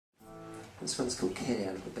This one's called Cat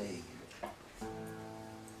Out of the Bag.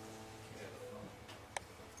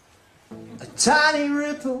 A tiny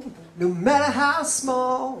ripple, no matter how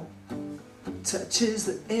small, touches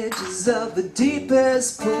the edges of the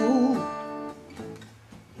deepest pool.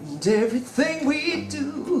 And everything we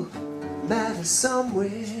do matters somewhere.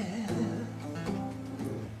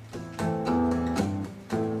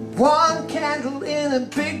 One candle in a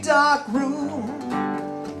big dark room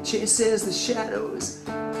chases the shadows,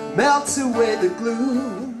 melts away the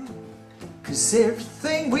gloom. 'Cause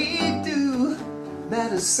everything we do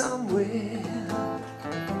matters somewhere.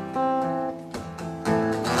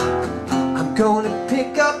 I'm gonna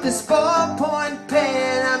pick up this ballpoint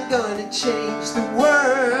pen, I'm gonna change the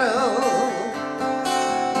world.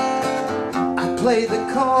 I play the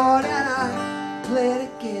chord and I play it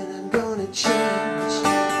again. I'm gonna change,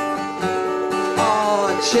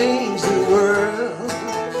 oh, change the world.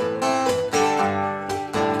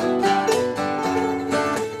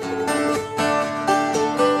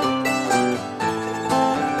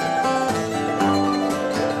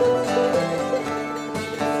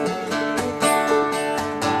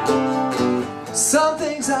 Some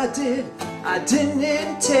things I didn't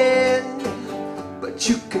intend, but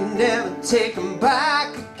you can never take them back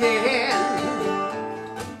again.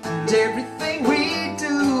 And everything we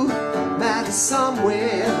do matters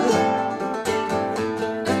somewhere.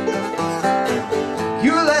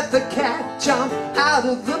 You let the cat jump out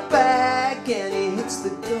of the bag and he hits the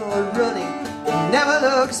door running, he never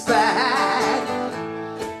looks back.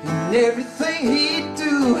 And everything he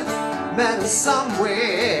do matters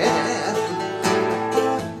somewhere.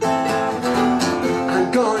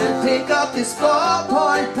 I'm gonna pick up this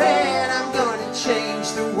ballpoint pen, I'm gonna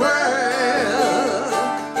change the world.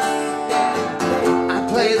 I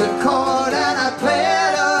play the chord and I play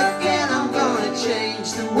it again. I'm gonna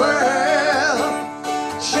change the world,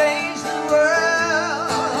 change the world.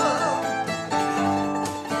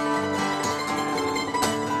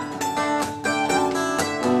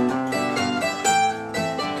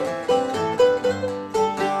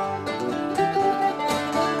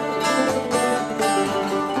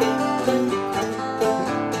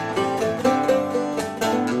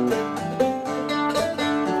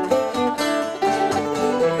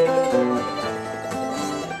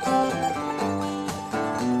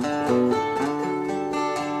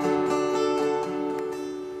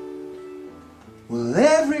 Well,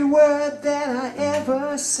 every word that I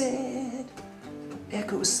ever said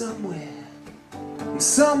echoes somewhere in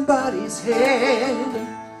somebody's head.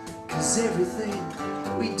 'Cause everything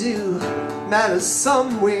we do matters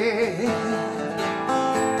somewhere.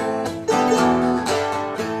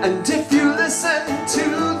 And if you listen to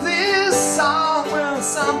this song, well,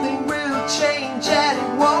 something will change and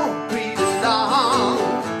it won't be long.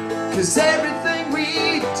 'Cause everything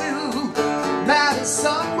we do matters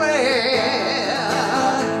somewhere.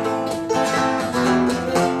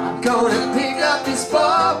 Gonna pick up this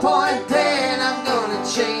ballpoint pen, I'm gonna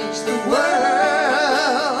change the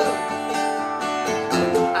world.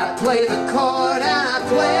 I play the chord and I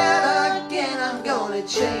play it again. I'm gonna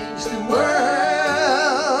change the world.